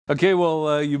Okay,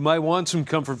 well, you might want some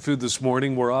comfort food this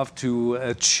morning. We're off to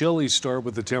a chilly start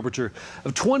with a temperature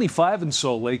of 25 in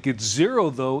Salt Lake. It's 0,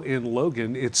 though, in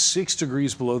Logan. It's 6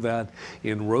 degrees below that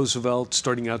in Roosevelt,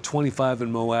 starting out 25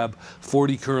 in Moab,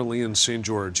 40 currently in St.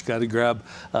 George. Got to grab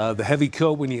the heavy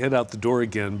coat when you head out the door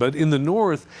again. But in the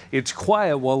north, it's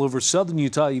quiet, while over southern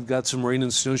Utah, you've got some rain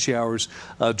and snow showers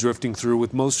drifting through,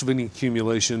 with most of any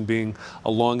accumulation being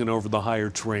along and over the higher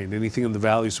terrain. Anything in the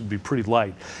valleys would be pretty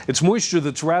light. It's moisture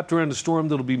that's wrapped around a storm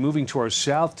that'll be moving to our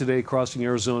south today, crossing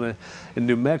Arizona and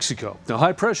New Mexico. Now,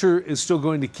 high pressure is still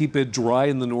going to keep it dry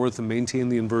in the north and maintain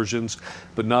the inversions,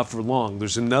 but not for long.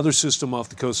 There's another system off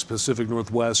the coast of the Pacific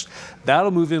Northwest.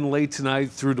 That'll move in late tonight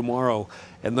through tomorrow,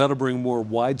 and that'll bring more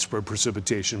widespread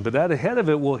precipitation. But that ahead of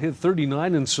it will hit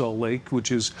 39 in Salt Lake,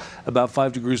 which is about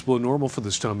 5 degrees below normal for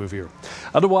this time of year.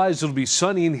 Otherwise, it'll be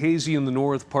sunny and hazy in the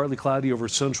north, partly cloudy over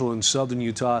central and southern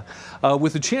Utah,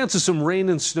 with a chance of some rain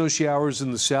and snow showers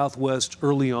in the southwest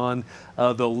early on.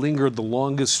 They'll linger the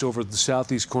longest over the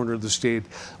southeast corner of the state,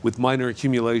 with minor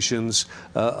accumulations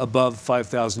above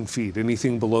 5,000 feet.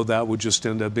 Anything below that would just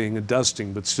end up being a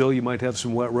dusting, but still you might have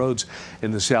some wet roads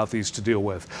in the southeast to deal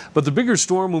with. But the bigger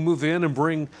storm will move in and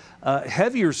bring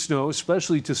heavier snow,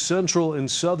 especially to central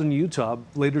and southern Utah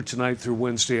later tonight through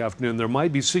Wednesday afternoon. There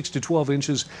might be 6 to 12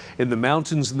 inches in the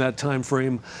mountains in that time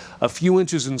frame, a few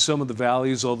inches in some of the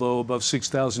valleys, although above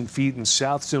 6,000 feet in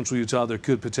south central Utah, there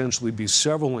could potentially be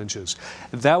several inches.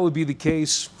 That would be the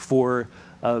case for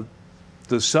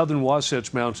the southern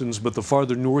Wasatch Mountains, but the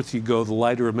farther north you go, the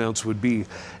lighter amounts would be.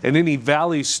 And any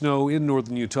valley snow in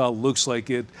northern Utah looks like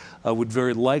it would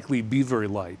very likely be very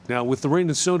light. Now, with the rain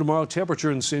and snow tomorrow,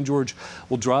 temperature in St. George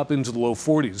will drop into the low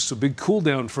 40s. So big cool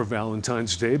down for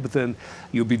Valentine's Day, but then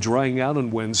you'll be drying out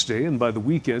on Wednesday, and by the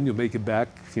weekend, you'll make it back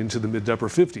into the mid to upper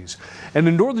 50s. And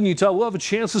in northern Utah, we'll have a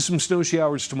chance of some snow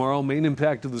showers tomorrow. Main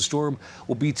impact of the storm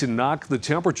will be to knock the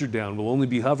temperature down. We'll only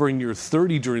be hovering near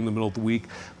 30 during the middle of the week,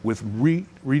 with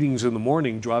readings in the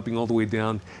morning dropping all the way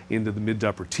down into the mid to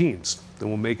upper teens. Then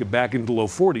we'll make it back into low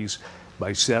 40s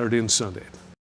by Saturday and Sunday.